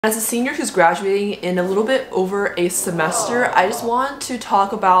As a senior who's graduating in a little bit over a semester, I just want to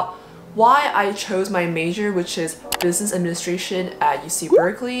talk about why I chose my major, which is business administration at UC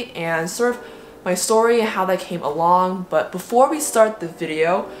Berkeley, and sort of my story and how that came along. But before we start the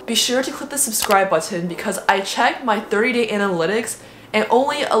video, be sure to click the subscribe button because I checked my 30-day analytics and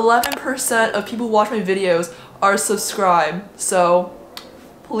only 11% of people who watch my videos are subscribed. So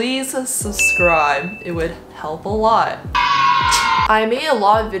please subscribe, it would help a lot. I made a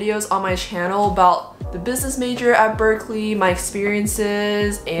lot of videos on my channel about the business major at Berkeley, my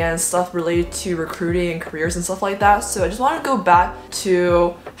experiences, and stuff related to recruiting and careers and stuff like that. So I just want to go back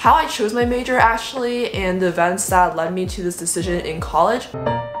to how I chose my major actually and the events that led me to this decision in college.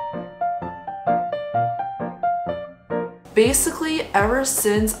 Basically, ever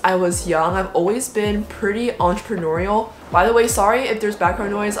since I was young, I've always been pretty entrepreneurial. By the way, sorry if there's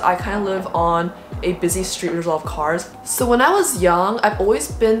background noise, I kind of live on a busy street with a lot of cars. So when I was young, I've always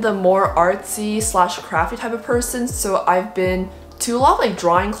been the more artsy / crafty type of person. So I've been to a lot of like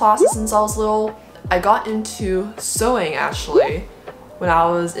drawing classes since I was little. I got into sewing actually when I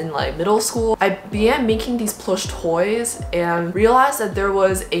was in like middle school. I began making these plush toys and realized that there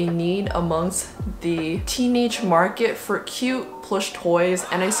was a need amongst the teenage market for cute plush toys,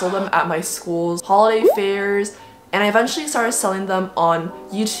 and I sold them at my school's holiday fairs, and I eventually started selling them on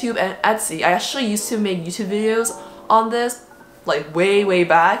YouTube and Etsy. I actually used to make YouTube videos on this like way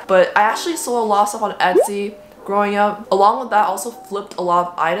back, but I actually sold a lot of stuff on Etsy growing up. Along with that, I also flipped a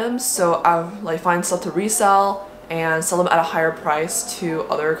lot of items, so I would like find stuff to resell and sell them at a higher price to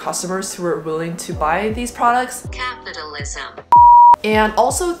other customers who were willing to buy these products. Capitalism. And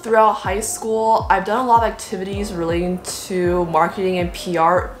also throughout high school, I've done a lot of activities relating to marketing and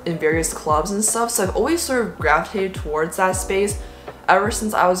PR in various clubs and stuff, so I've always sort of gravitated towards that space ever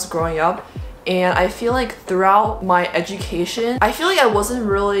since I was growing up. And I feel like throughout my education, I feel like I wasn't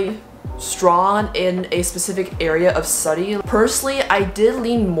really strong in a specific area of study. Personally, I did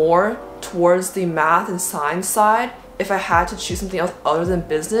lean more towards the math and science side if I had to choose something else other than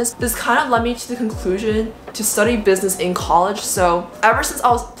business. This kind of led me to the conclusion to study business in college. So ever since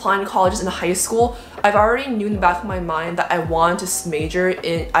I was applying to colleges in high school, I've already knew in the back of my mind that I wanted to major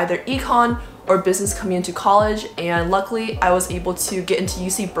in either econ or business coming into college, and luckily I was able to get into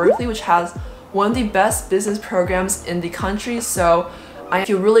UC Berkeley, which has one of the best business programs in the country. So I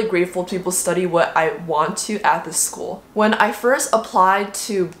feel really grateful to be able to study what I want to at this school. When I first applied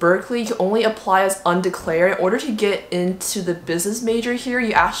to Berkeley, you only apply as undeclared. In order to get into the business major here,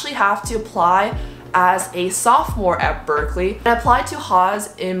 you actually have to apply as a sophomore at Berkeley. I applied to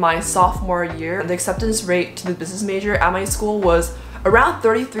Haas in my sophomore year. The acceptance rate to the business major at my school was around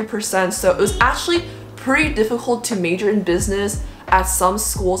 33%, so it was actually pretty difficult to major in business at some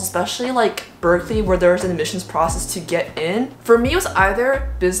schools, especially like Berkeley, where there's an admissions process to get in. For me, it was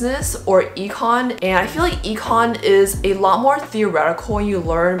either business or econ, and I feel like econ is a lot more theoretical and you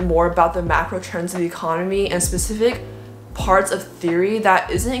learn more about the macro trends of the economy and specific parts of theory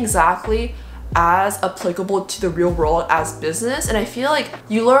that isn't exactly as applicable to the real world as business. And I feel like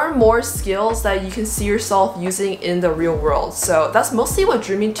you learn more skills that you can see yourself using in the real world. So that's mostly what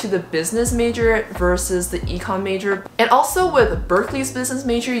drew me to the business major versus the econ major. And also with Berkeley's business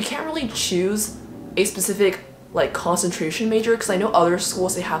major, you can't really choose a specific like concentration major, because I know other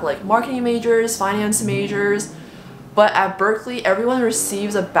schools, they have like marketing majors, finance majors, but at Berkeley, everyone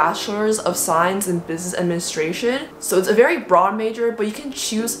receives a bachelor's of science in business administration. So it's a very broad major, but you can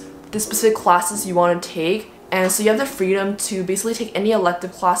choose the specific classes you want to take, and so you have the freedom to basically take any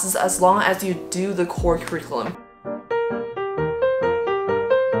elective classes as long as you do the core curriculum.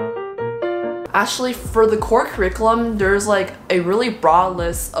 Actually, for the core curriculum, there's like a really broad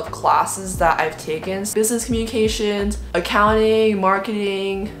list of classes that I've taken. Business communications, accounting,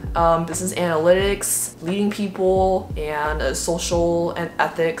 marketing, business analytics, leading people, and social and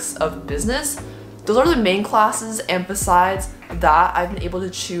ethics of business. Those are the main classes, and besides that, I've been able to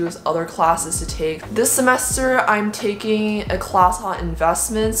choose other classes to take. This semester, I'm taking a class on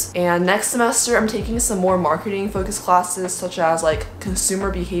investments, and next semester, I'm taking some more marketing focused classes such as like consumer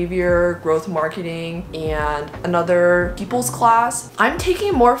behavior, growth marketing, and another people's class. I'm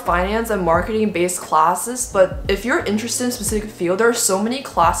taking more finance and marketing based classes, but if you're interested in a specific field, there are so many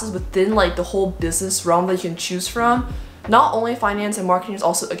classes within like the whole business realm that you can choose from. Not only finance and marketing, there's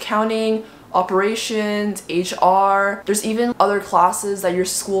also accounting, operations, HR. There's even other classes that your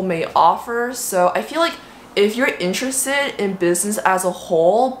school may offer. So I feel like if you're interested in business as a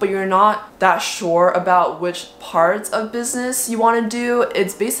whole, but you're not that sure about which parts of business you want to do,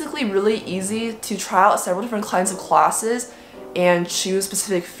 it's basically really easy to try out several different kinds of classes and choose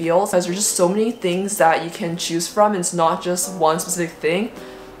specific fields, because there's just so many things that you can choose from. It's not just one specific thing.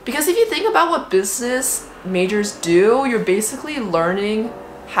 Because if you think about what business majors do, you're basically learning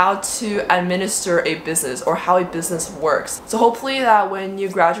how to administer a business or how a business works. So hopefully that when you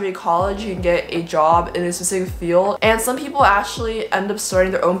graduate college, you can get a job in a specific field. And some people actually end up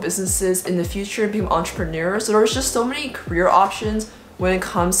starting their own businesses in the future and become entrepreneurs. So there's just so many career options when it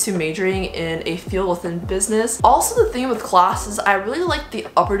comes to majoring in a field within business. Also, the thing with classes, I really like the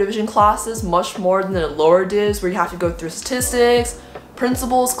upper division classes much more than the lower divs where you have to go through statistics,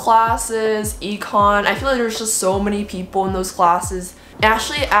 principles classes, econ. I feel like there's just so many people in those classes.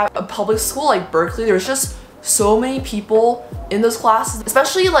 Actually, at a public school like Berkeley, there's just so many people in those classes,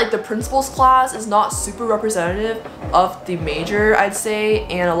 especially like the principles class is not super representative of the major, I'd say,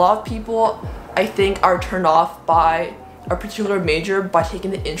 and a lot of people I think are turned off by a particular major by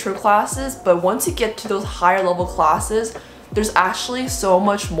taking the intro classes. But once you get to those higher level classes, there's actually so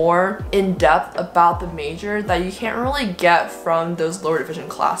much more in depth about the major that you can't really get from those lower division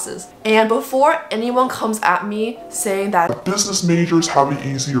classes. And before anyone comes at me saying that business majors have it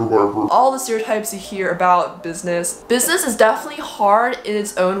easy or whatever, all the stereotypes you hear about business is definitely hard in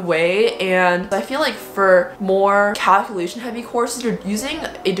its own way, and I feel like for more calculation heavy courses, you're using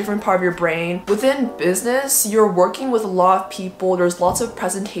a different part of your brain. Within business, you're working with a lot of people, there's lots of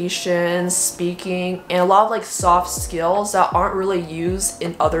presentations, speaking, and a lot of like soft skills that aren't really used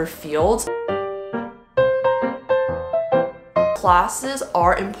in other fields. Classes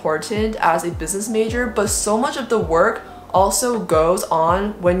are important as a business major, but so much of the work also goes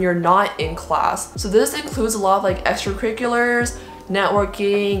on when you're not in class. So this includes a lot of like extracurriculars,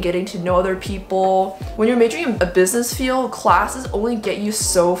 networking, getting to know other people. When you're majoring in a business field, classes only get you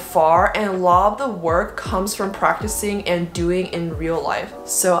so far, and a lot of the work comes from practicing and doing in real life.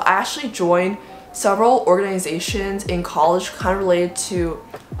 So I actually joined several organizations in college kind of related to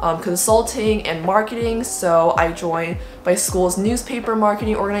consulting and marketing. So I joined my school's newspaper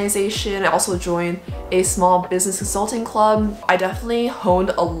marketing organization. I also joined a small business consulting club. I definitely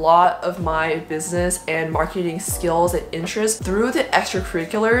honed a lot of my business and marketing skills and interests through the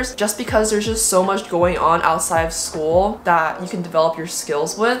extracurriculars, just because there's just so much going on outside of school that you can develop your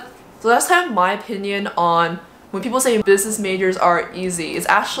skills with. So that's kind of my opinion on when people say business majors are easy. It's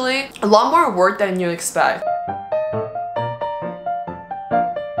actually a lot more work than you expect.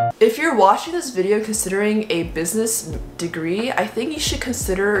 If you're watching this video considering a business degree, I think you should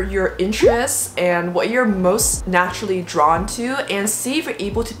consider your interests and what you're most naturally drawn to and see if you're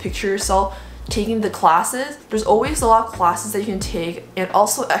able to picture yourself taking the classes. There's always a lot of classes that you can take and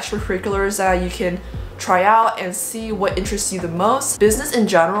also extracurriculars that you can try out and see what interests you the most. Business in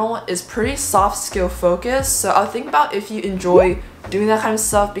general is pretty soft skill focused, so I'll think about if you enjoy doing that kind of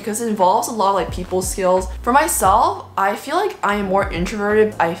stuff because it involves a lot of like people skills. For myself, I feel like I am more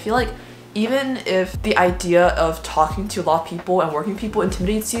introverted. I feel like even if the idea of talking to a lot of people and working with people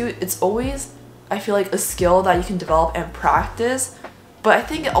intimidates you, it's always, I feel like, a skill that you can develop and practice. But I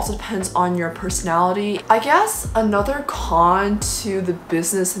think it also depends on your personality. I guess another con to the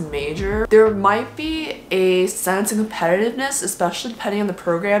business major, there might be a sense of competitiveness, especially depending on the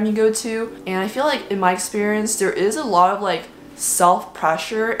program you go to. And I feel like in my experience, there is a lot of like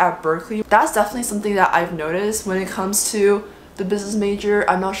self-pressure at Berkeley. That's definitely something that I've noticed when it comes to the business major.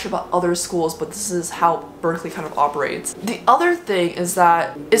 I'm not sure about other schools, but this is how Berkeley kind of operates. The other thing is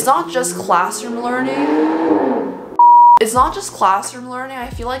that it's not just classroom learning. I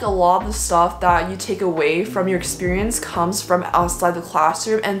feel like a lot of the stuff that you take away from your experience comes from outside the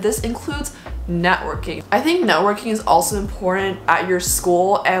classroom, and this includes networking. I think networking is also important at your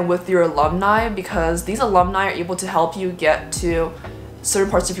school and with your alumni because these alumni are able to help you get to certain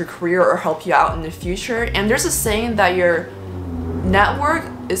parts of your career or help you out in the future. And there's a saying that your network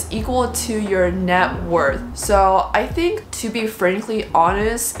is equal to your net worth. So I think, to be frankly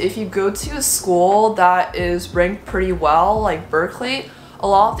honest, if you go to a school that is ranked pretty well, like Berkeley, a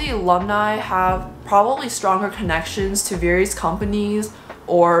lot of the alumni have probably stronger connections to various companies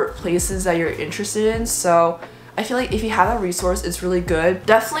or places that you're interested in. So I feel like if you have that resource, it's really good.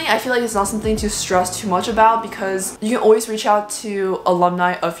 Definitely, I feel like it's not something to stress too much about because you can always reach out to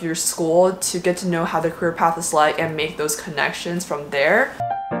alumni of your school to get to know how their career path is like and make those connections from there.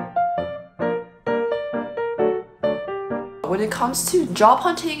 When it comes to job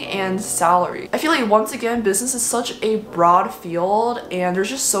hunting and salary, I feel like once again, business is such a broad field and there's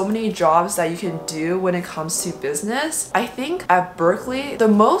just so many jobs that you can do when it comes to business. I think at Berkeley, the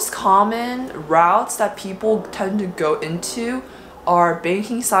most common routes that people tend to go into are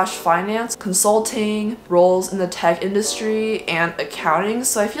banking/finance, consulting, roles in the tech industry, and accounting.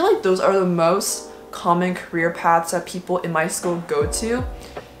 So I feel like those are the most common career paths that people in my school go to.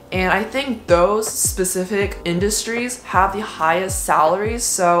 And I think those specific industries have the highest salaries,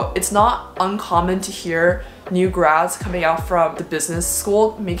 so it's not uncommon to hear new grads coming out from the business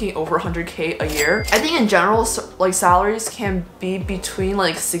school making over 100K a year. I think in general, like salaries can be between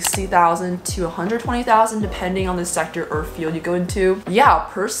like 60,000 to 120,000 depending on the sector or field you go into. Yeah,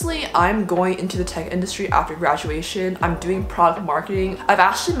 personally, I'm going into the tech industry after graduation. I'm doing product marketing. I've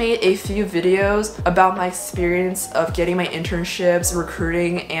actually made a few videos about my experience of getting my internships,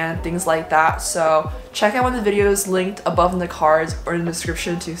 recruiting, and things like that. So check out one of the videos linked above in the cards or in the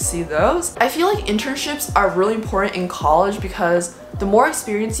description to see those. I feel like internships are really important in college because the more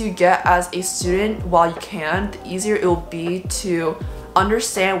experience you get as a student while you can, the easier it will be to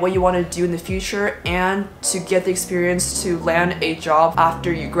understand what you want to do in the future and to get the experience to land a job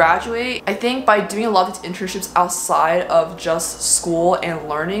after you graduate. I think by doing a lot of these internships outside of just school and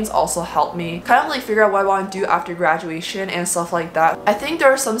learnings also helped me kind of like figure out what I want to do after graduation and stuff like that. I think there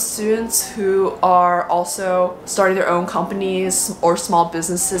are some students who are also starting their own companies or small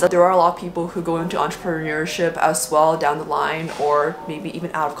businesses. There are a lot of people who go into entrepreneurship as well down the line, or maybe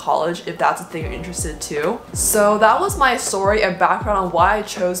even out of college if that's a thing you're interested too. So that was my story and background on why I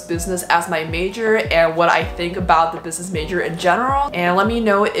chose business as my major and what I think about the business major in general. And let me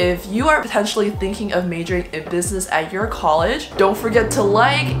know if you are potentially thinking of majoring in business at your college. Don't forget to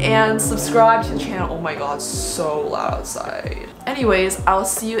like and subscribe to the channel. Oh my god, so loud outside. Anyways, I'll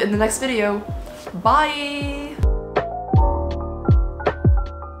see you in the next video. Bye!